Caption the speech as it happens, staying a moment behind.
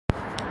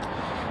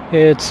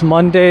It's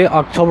Monday,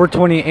 October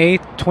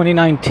 28th,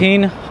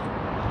 2019,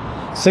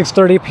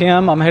 6:30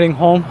 p.m. I'm heading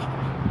home.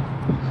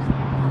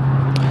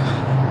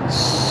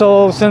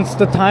 So since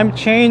the time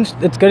changed,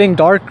 it's getting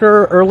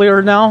darker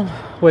earlier now,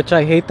 which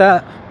I hate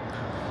that,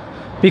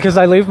 because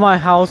I leave my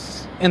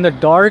house in the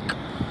dark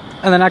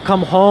and then I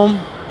come home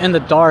in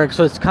the dark,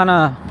 so it's kind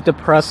of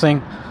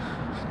depressing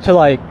to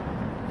like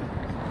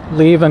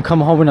leave and come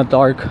home in the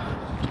dark.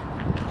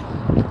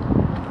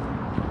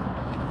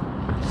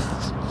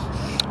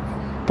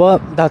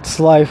 But that's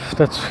life.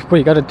 That's what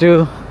you gotta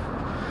do.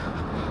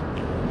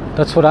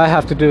 That's what I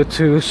have to do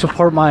to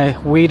support my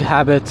weed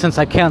habit. Since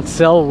I can't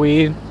sell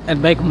weed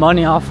and make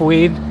money off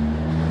weed,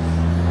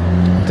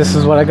 this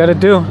is what I gotta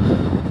do.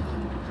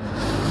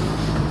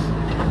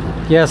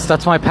 Yes,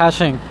 that's my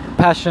passion.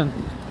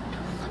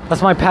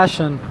 That's my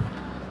passion.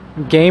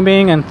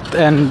 Gaming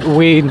and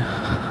weed.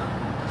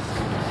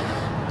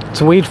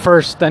 It's weed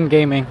first, then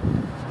gaming.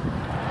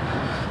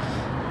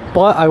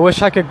 But I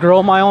wish I could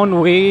grow my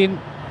own weed.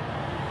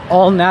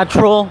 All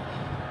natural,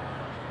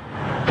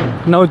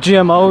 no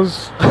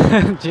GMOs,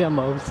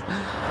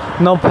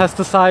 no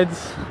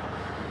pesticides,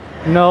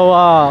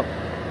 no,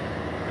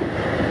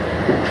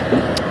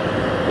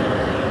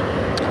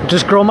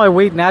 just grow my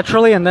weed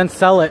naturally and then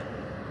sell it.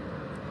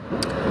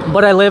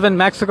 But I live in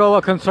Mexico,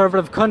 a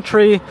conservative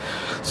country,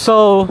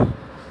 so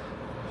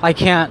I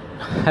can't,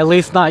 at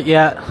least not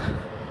yet.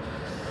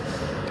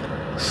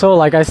 So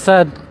like I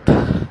said,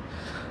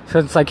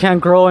 since I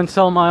can't grow and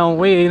sell my own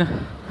weed,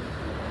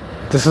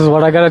 this is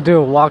what I gotta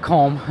do, walk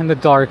home in the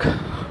dark.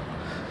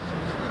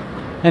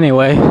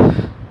 Anyway,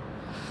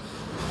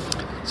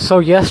 so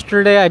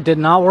yesterday I did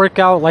not work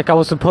out like I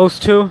was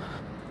supposed to.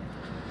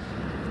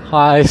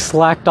 I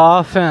slacked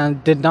off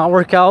and did not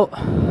work out.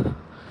 I'm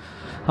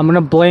gonna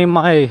blame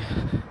my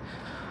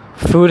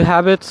food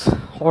habits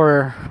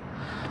or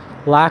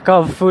lack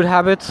of food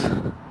habits,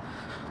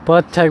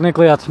 but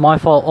technically that's my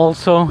fault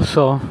also.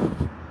 So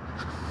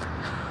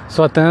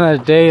at the end of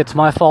the day, it's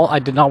my fault I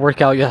did not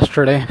work out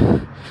yesterday.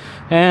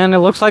 And it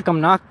looks like I'm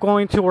not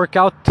going to work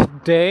out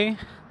today.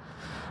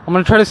 I'm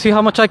going to try to see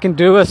how much I can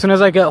do as soon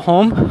as I get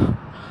home,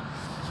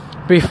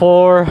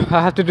 before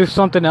I have to do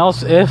something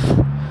else. See,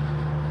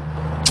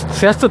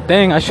 that's the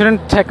thing. I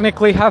shouldn't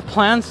technically have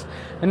plans.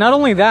 And not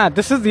only that,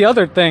 this is the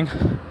other thing.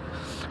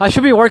 I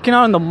should be working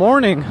out in the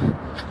morning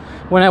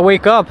when I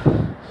wake up,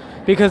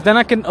 because then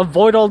I can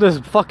avoid all this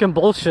fucking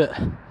bullshit.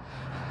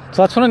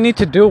 So that's what I need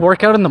to do,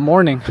 work out in the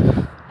morning.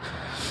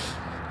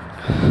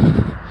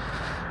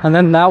 And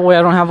then that way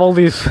I don't have all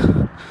these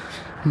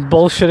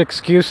bullshit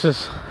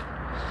excuses.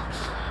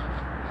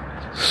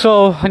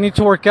 So I need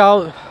to work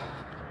out.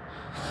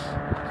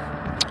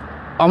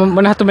 I'm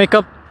gonna have to make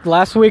up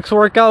last week's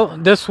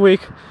workout this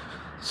week.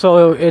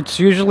 So it's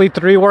usually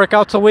 3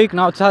 workouts a week.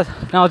 Now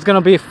it's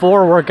gonna be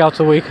 4 workouts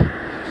a week.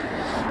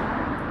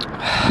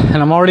 And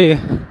I'm already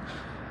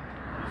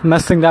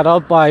messing that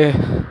up by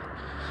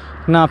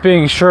not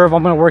being sure if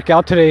I'm gonna work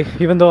out today,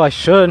 even though I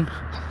should.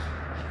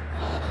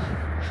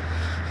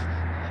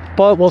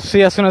 But we'll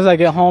see as soon as I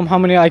get home how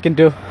many I can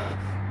do,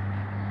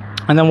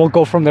 and then we'll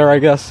go from there, I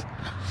guess.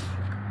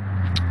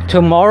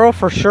 Tomorrow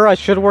for sure I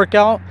should work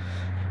out,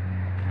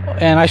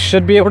 and I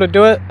should be able to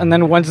do it. And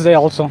then Wednesday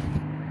also,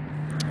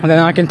 and then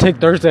I can take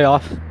Thursday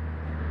off.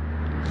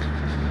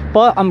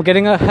 But I'm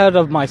getting ahead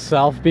of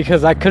myself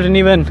because I couldn't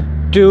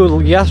even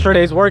do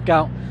yesterday's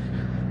workout,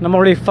 and I'm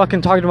already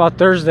fucking talking about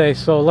Thursday.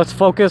 So let's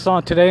focus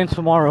on today and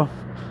tomorrow.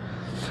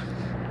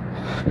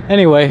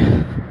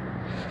 Anyway,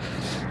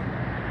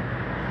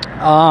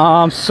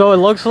 so it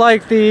looks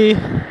like the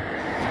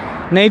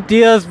Nate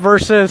Diaz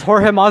versus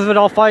Jorge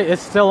Masvidal fight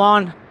is still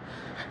on,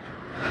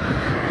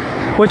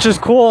 which is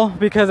cool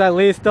because at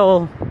least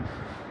they'll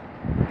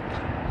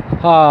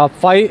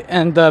fight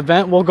and the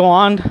event will go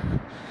on.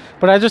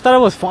 But I just thought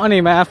it was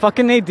funny, man.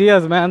 Fucking Nate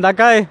Diaz, man. That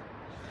guy,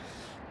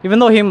 even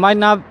though he might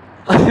not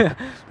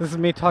this is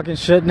me talking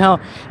shit now.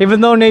 Even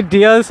though Nate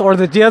Diaz or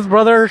the Diaz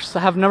brothers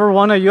have never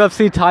won a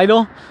UFC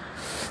title,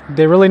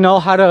 they really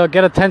know how to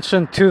get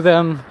attention to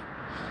them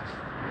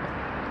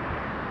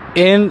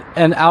in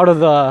and out of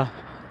the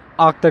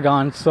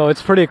octagon. So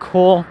it's pretty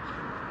cool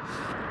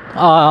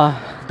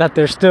that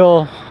they're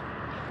still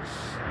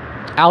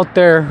out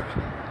there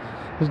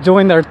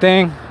doing their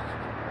thing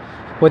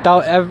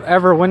without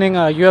ever winning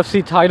a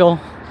UFC title.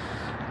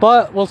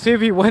 But we'll see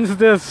if he wins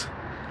this.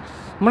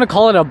 I'm gonna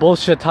call it a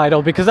bullshit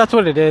title because that's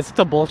what it is. It's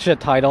a bullshit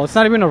title. It's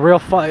not even a real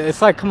fight.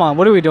 It's like, come on,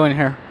 what are we doing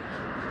here?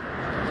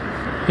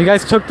 You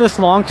guys took this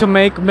long to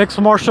make mixed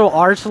martial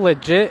arts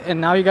legit,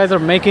 and now you guys are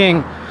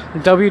making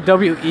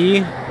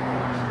WWE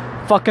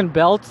fucking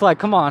belts. Like,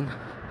 come on.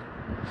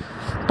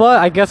 But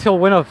I guess he'll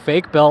win a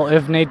fake belt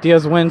if Nate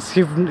Diaz wins.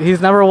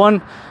 He's never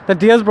won. The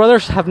Diaz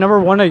brothers have never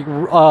won a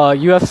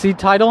UFC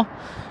title.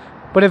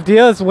 But if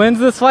Diaz wins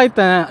this fight,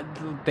 then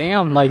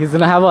damn, like he's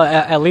gonna have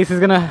at least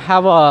he's gonna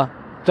have a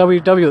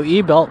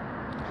WWE belt.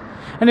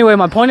 Anyway,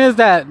 my point is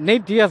that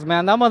Nate Diaz,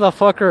 man, that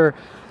motherfucker,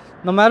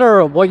 no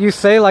matter what you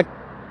say, like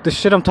the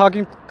shit I'm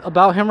talking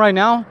about him right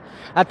now,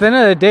 at the end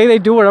of the day, they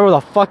do whatever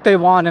the fuck they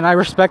want, and I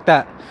respect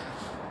that.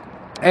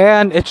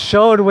 And it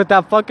showed with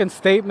that fucking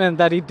statement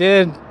that he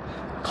did,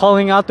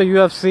 calling out the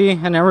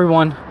UFC and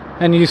everyone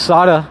and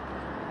USADA.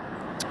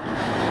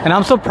 And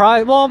I'm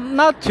surprised, well,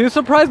 not too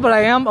surprised, but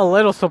I am a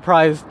little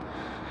surprised,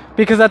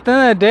 because at the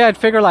end of the day I'd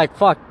figure like,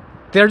 fuck,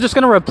 they're just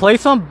gonna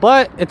replace him.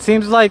 But it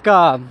seems like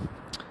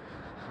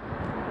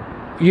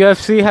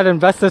UFC had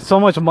invested so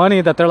much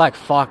money that they're like,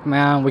 fuck,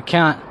 man, we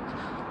can't,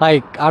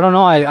 like, I don't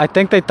know, I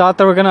think they thought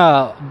they were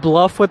gonna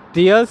bluff with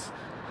Diaz,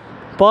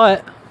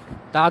 but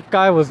that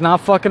guy was not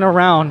fucking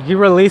around. He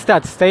released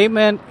that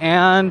statement,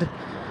 and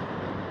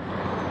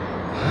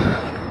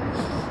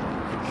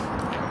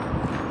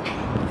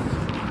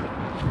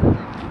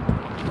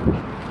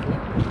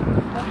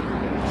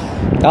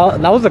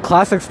that was a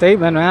classic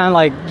statement, man.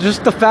 Like,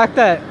 just the fact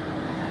that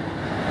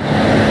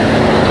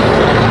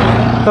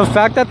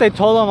they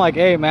told him like,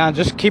 hey man,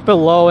 just keep it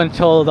low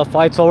until the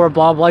fight's over,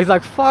 blah blah. He's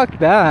like, fuck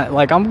that,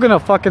 like, I'm gonna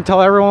fucking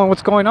tell everyone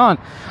what's going on.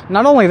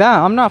 Not only that,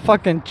 I'm not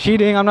fucking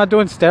cheating, I'm not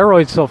doing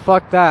steroids, so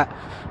fuck that.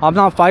 I'm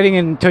not fighting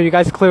until you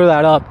guys clear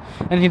that up.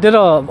 And he did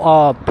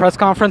a press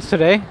conference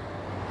today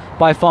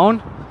by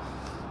phone,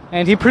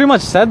 and he pretty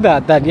much said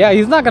that yeah,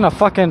 he's not gonna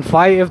fucking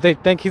fight if they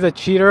think he's a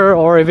cheater,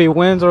 or if he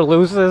wins or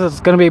loses, it's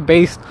gonna be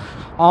based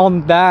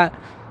on that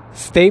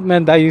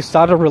statement that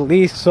USADA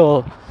released.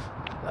 So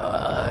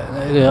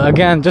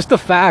again, just the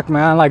fact,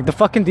 man, like, the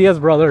fucking Diaz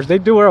brothers, they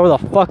do whatever the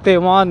fuck they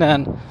want,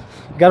 and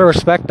you gotta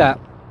respect that.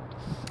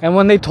 And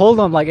when they told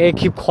him like, hey,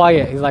 keep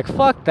quiet, he's like,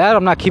 fuck that,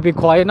 I'm not keeping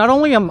quiet. Not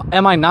only am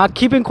I not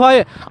keeping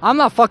quiet, I'm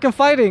not fucking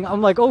fighting.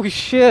 I'm like, oh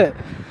shit,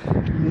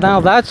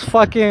 now that's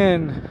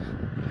fucking,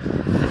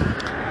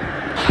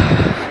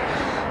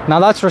 now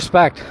that's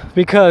respect.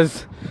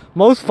 Because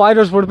most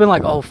fighters would have been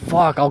like, oh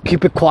fuck, I'll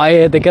keep it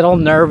quiet. They get all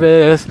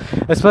nervous,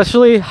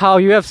 especially how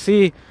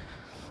UFC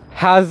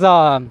has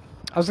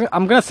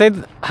I'm gonna say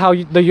how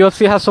the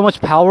UFC has so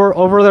much power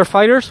over their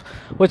fighters,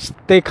 which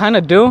they kind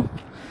of do.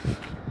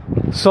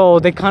 So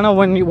they kind of,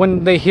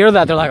 when they hear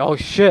that, they're like, oh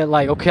shit,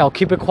 like, okay, I'll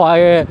keep it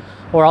quiet,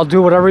 or I'll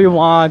do whatever you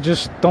want,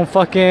 just don't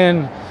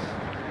fucking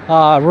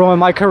ruin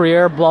my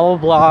career, blah blah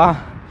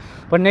blah.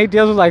 But Nate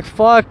Diaz was like,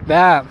 fuck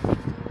that,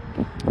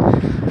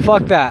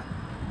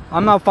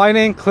 I'm not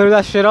fighting, clear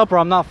that shit up, or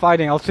I'm not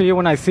fighting, I'll see you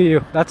when I see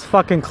you. That's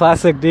fucking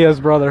classic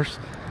Diaz brothers.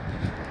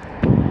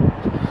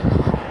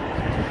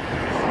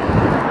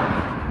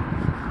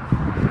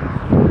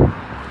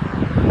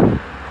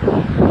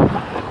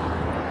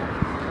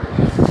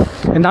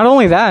 And not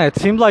only that,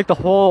 it seemed like the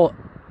whole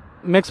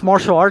mixed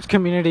martial arts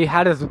community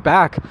had his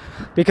back,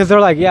 because they're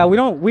like, yeah,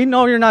 we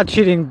know you're not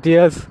cheating,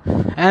 Diaz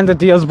and the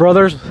Diaz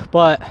brothers,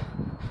 but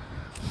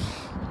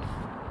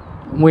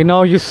we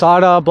know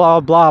USADA,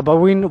 blah blah, but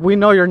we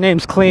know your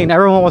name's clean.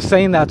 Everyone was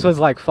saying that, so it's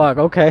like, fuck,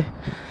 okay.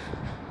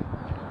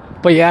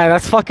 But yeah,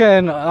 that's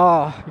fucking,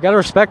 oh, you gotta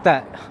respect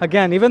that.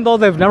 Again, even though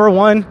they've never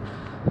won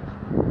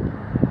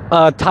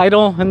a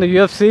title in the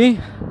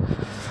UFC,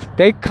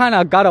 they kind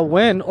of got to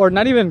win, or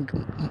not even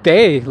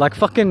they, like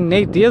fucking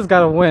Nate Diaz got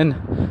to win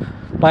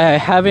by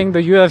having the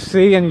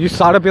UFC and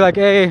USADA be like,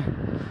 hey,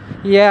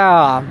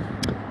 yeah,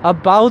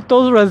 about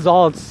those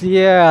results,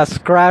 yeah,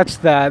 scratch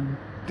that,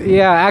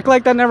 yeah, act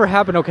like that never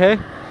happened, okay?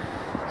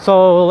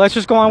 So let's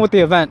just go on with the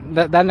event.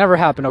 That never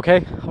happened,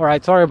 okay? All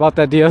right, sorry about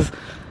that, Diaz.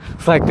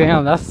 It's like,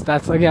 damn,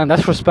 that's again,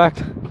 that's respect.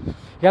 You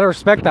gotta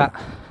respect that.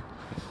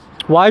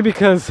 Why?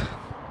 Because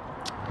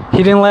he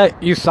didn't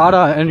let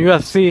USADA and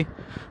UFC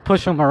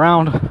push him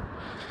around.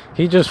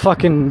 He just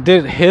fucking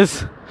did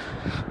his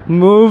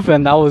move,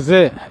 and that was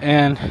it.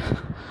 And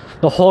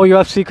the whole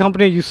UFC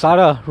company,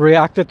 USADA,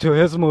 reacted to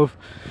his move,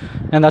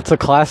 and that's a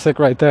classic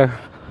right there.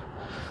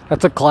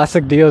 That's a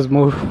classic Diaz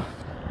move.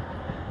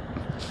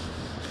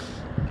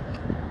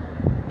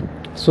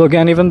 So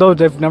again, even though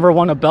they've never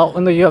won a belt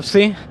in the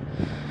UFC,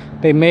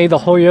 they made the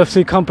whole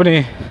UFC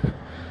company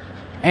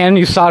and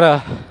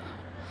USADA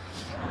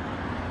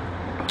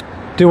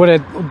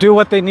do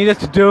what they needed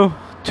to do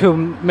to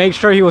make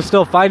sure he was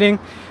still fighting,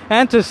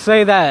 and to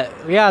say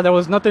that, yeah, there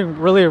was nothing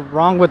really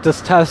wrong with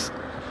this test.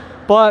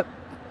 But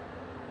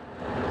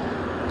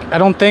I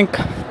don't think,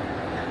 I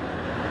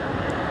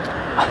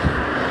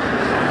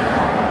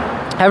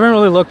haven't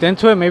really looked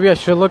into it. Maybe I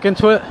should look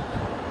into it.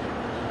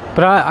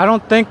 But I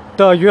don't think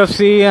the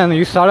UFC and the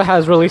USADA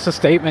has released a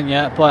statement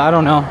yet, but I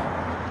don't know.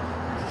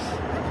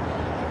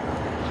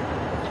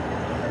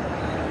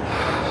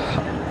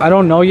 I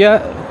don't know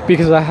yet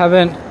because I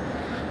haven't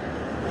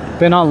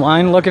been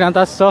online looking at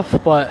that stuff,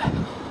 but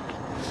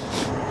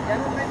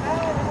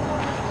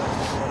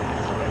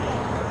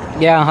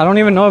yeah, I don't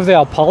even know if they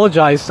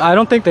apologized. I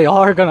don't think they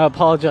are gonna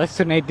apologize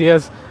to Nate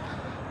Diaz.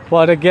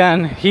 But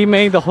again, he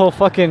made the whole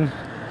fucking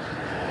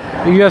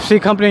UFC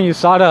company,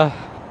 USADA,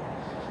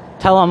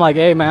 tell him like,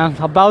 hey man,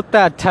 about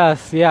that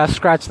test, yeah,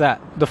 scratch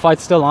that. The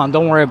fight's still on,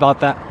 don't worry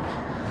about that.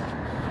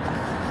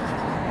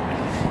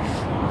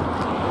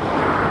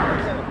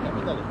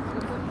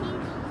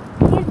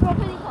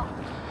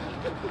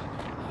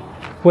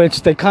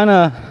 Which they kind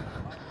of,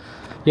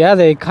 yeah,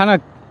 they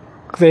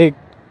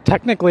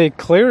technically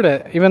cleared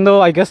it, even though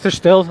I guess they're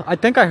still, I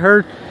think I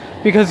heard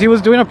because he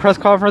was doing a press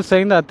conference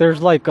saying that there's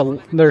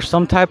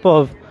some type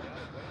of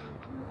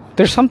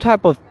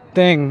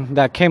thing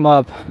that came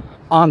up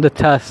on the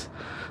test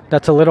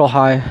that's a little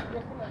high.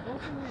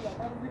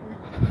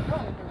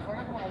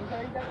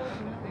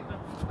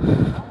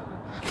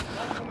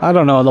 I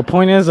don't know. The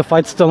point is the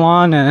fight's still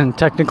on, and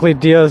technically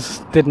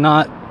Diaz did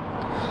not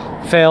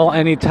fail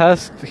any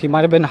test. He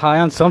might have been high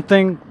on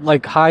something,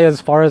 like high as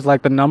far as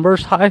like the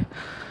numbers high,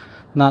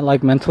 not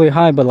like mentally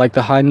high, but like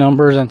the high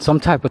numbers and some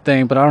type of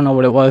thing, but I don't know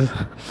what it was.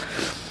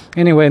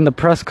 Anyway, in the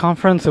press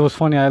conference, it was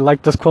funny. I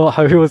liked this quote,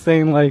 how he was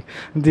saying, like,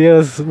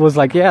 Diaz was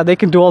like, yeah, they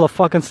can do all the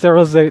fucking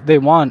steroids they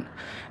want,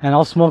 and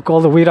I'll smoke all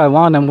the weed I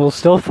want, and we'll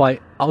still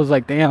fight. I was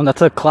like, damn,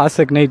 that's a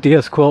classic Nate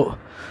Diaz quote.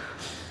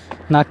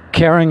 Not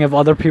caring if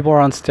other people are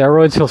on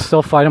steroids, he'll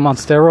still fight him on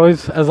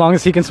steroids, as long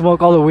as he can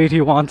smoke all the weed he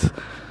wants.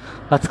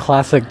 That's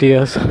classic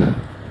Diaz.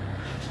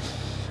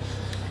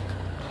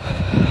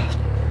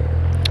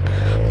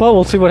 But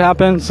we'll see what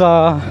happens.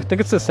 I think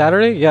it's this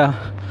Saturday. Yeah,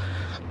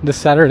 this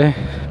Saturday.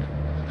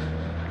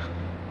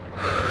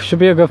 Should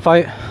be a good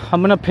fight.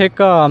 I'm gonna pick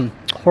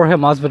Jorge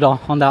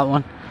Masvidal on that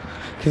one,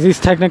 because he's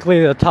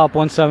technically the top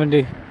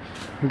 170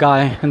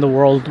 guy in the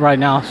world right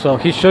now, so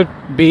he should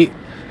beat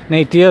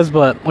Nate Diaz.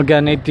 But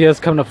again, Nate Diaz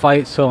coming to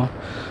fight, so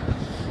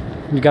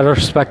you gotta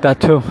respect that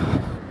too.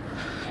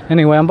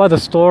 Anyway, I'm by the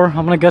store.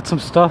 I'm gonna get some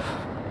stuff.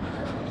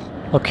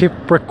 I'll keep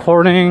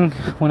recording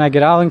when I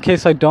get out in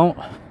case I don't.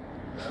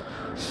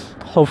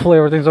 Hopefully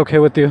everything's okay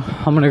with you.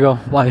 I'm gonna go.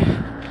 Bye.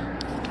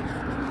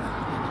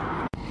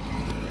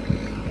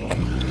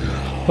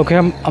 Okay,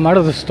 I'm out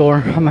of the store.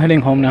 I'm heading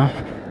home now.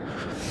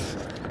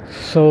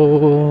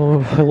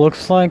 So it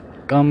looks like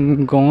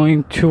I'm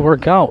going to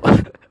work out.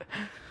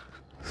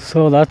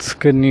 So that's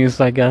good news,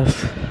 I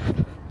guess.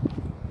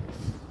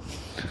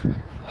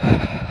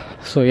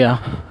 So yeah.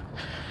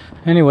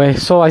 Anyway,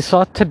 so I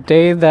saw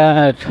today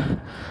that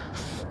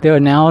they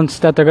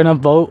announced that they're gonna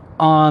vote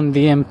on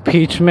the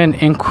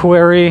impeachment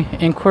inquiry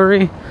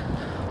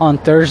on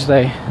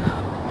Thursday.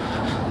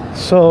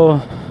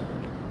 So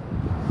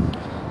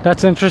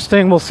that's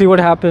interesting. We'll see what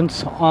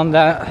happens on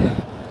that.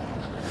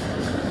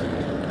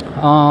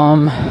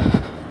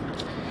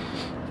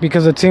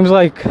 Because it seems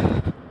like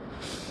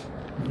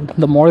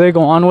the more they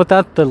go on with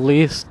that, the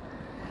least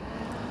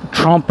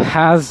Trump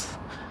has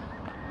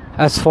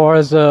as far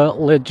as a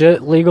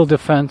legit legal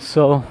defense.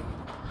 So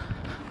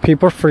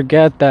people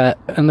forget that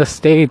in the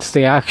States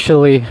they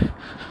actually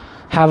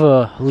have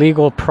a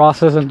legal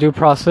process and due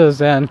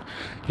process, and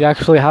you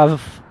actually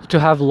have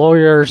to have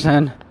lawyers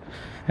and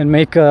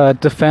make a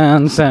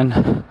defense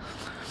and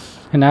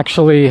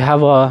actually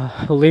have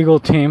a legal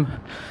team.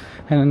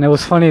 And it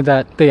was funny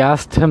that they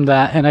asked him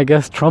that, and I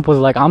guess Trump was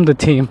like, I'm the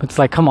team. It's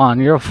like, come on,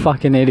 you're a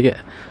fucking idiot.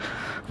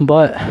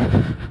 But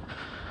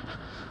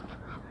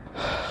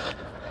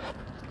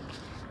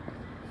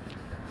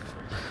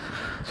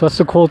so that's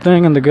the cool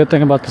thing and the good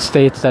thing about the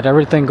States, that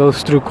everything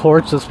goes through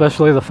courts,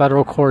 especially the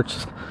federal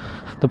courts.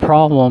 The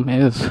problem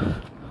is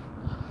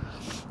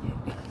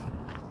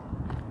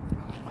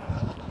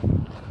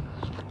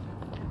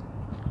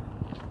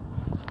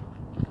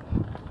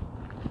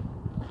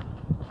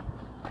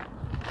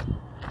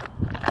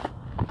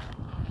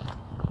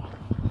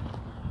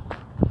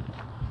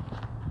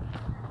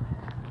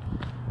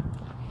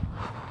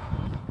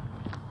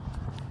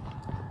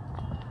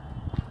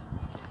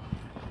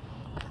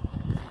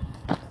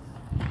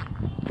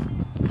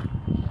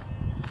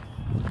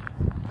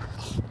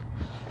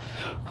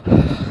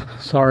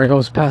sorry, I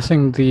was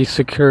passing the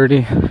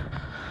security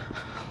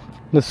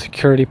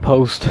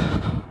post.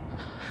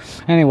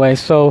 Anyway,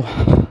 so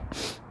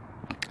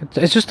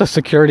it's just a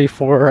security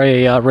for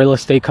a real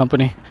estate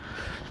company.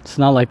 It's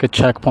not like a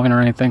checkpoint or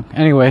anything.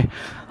 Anyway,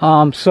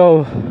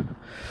 so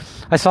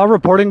I saw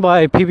reporting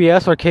by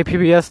PBS or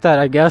KPBS that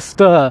I guess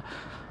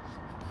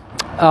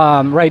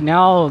right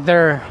now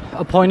they're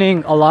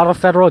appointing a lot of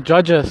federal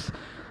judges.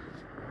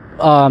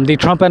 The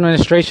Trump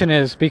administration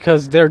is,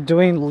 because they're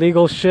doing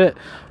legal shit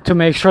to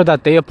make sure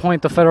that they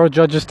appoint the federal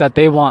judges that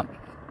they want.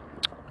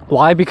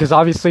 Why? Because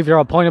obviously if you're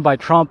appointed by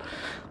Trump,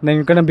 then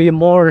you're going to be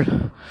more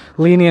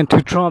lenient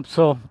to Trump.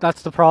 So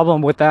that's the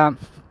problem with that.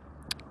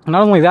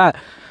 Not only that,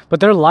 but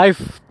they're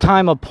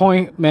lifetime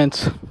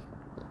appointments.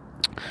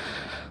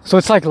 So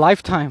it's like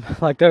lifetime,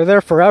 like they're there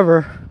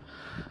forever.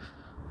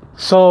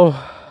 So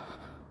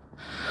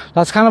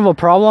that's kind of a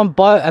problem.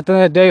 But at the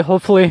end of the day,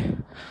 hopefully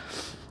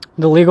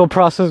the legal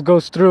process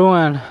goes through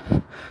and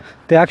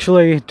they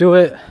actually do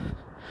it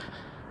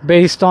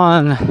based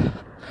on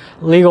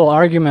legal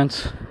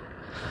arguments.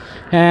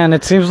 And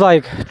it seems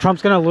like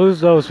Trump's gonna lose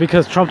those,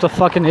 because Trump's a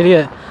fucking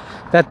idiot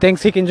that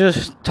thinks he can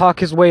just talk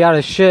his way out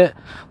of shit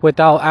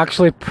without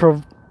actually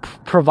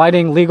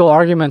providing legal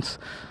arguments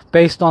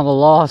based on the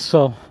law.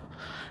 So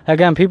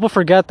again, people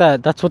forget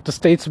that that's what the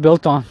state's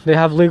built on. They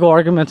have legal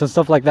arguments and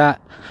stuff like that,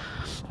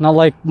 not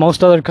like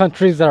most other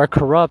countries that are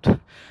corrupt.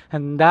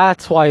 And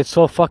that's why it's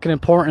so fucking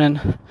important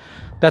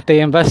that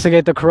they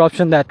investigate the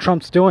corruption that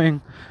Trump's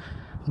doing,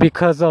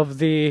 because of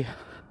the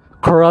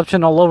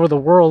corruption all over the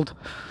world.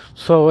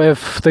 So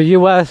if the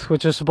US,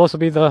 which is supposed to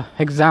be the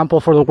example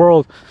for the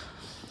world,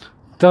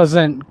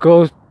 doesn't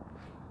go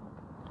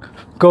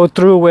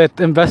through with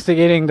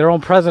investigating their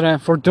own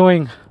president for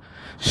doing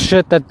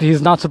shit that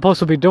he's not supposed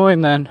to be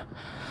doing, then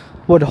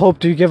what hope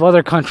do you give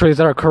other countries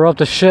that are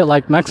corrupt as shit,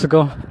 like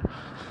Mexico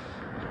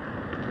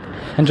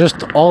and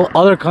just all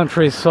other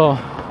countries? So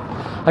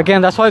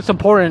again, that's why it's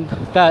important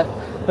that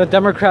the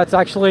Democrats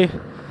actually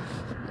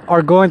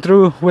are going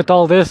through with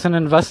all this and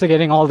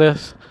investigating all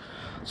this.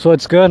 So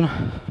it's good,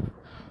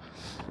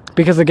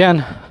 because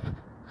again,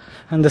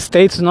 in the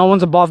States, no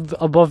one's above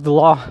the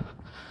law.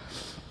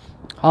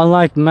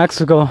 Unlike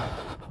Mexico,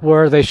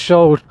 where they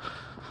showed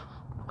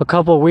a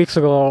couple of weeks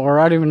ago, or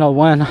I don't even know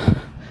when,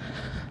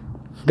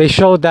 they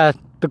showed that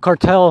the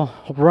cartel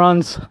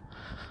runs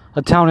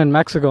a town in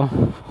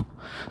Mexico.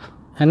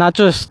 And not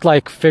just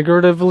like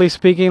figuratively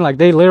speaking, like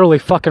they literally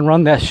fucking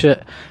run that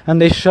shit.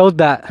 And they showed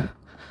that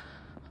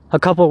a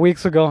couple of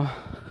weeks ago.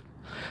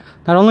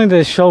 Not only did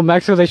they show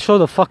Mexico, they show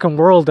the fucking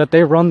world that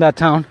they run that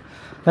town.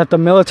 That the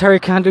military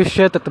can't do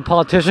shit, that the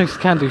politicians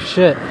can't do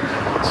shit.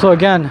 So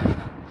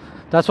again,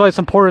 that's why it's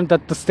important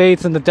that the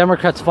states and the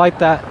Democrats fight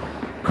that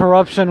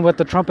corruption with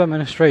the Trump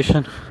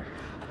administration.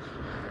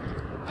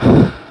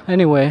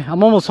 Anyway,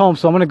 I'm almost home,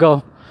 so I'm gonna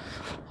go.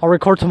 I'll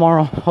record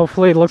tomorrow.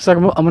 Hopefully it looks like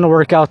I'm gonna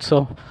work out,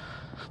 so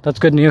that's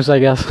good news, I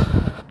guess.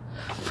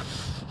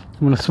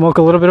 I'm gonna smoke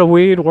a little bit of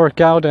weed,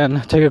 work out,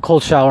 and take a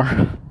cold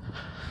shower.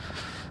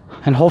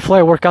 And hopefully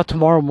I work out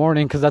tomorrow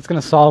morning, because that's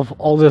gonna solve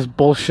all this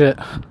bullshit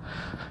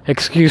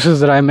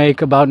excuses that I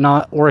make about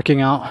not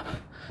working out,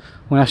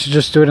 when I should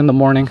just do it in the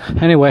morning.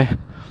 Anyway,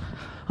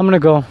 I'm gonna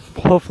go.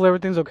 Hopefully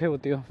everything's okay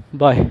with you.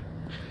 Bye.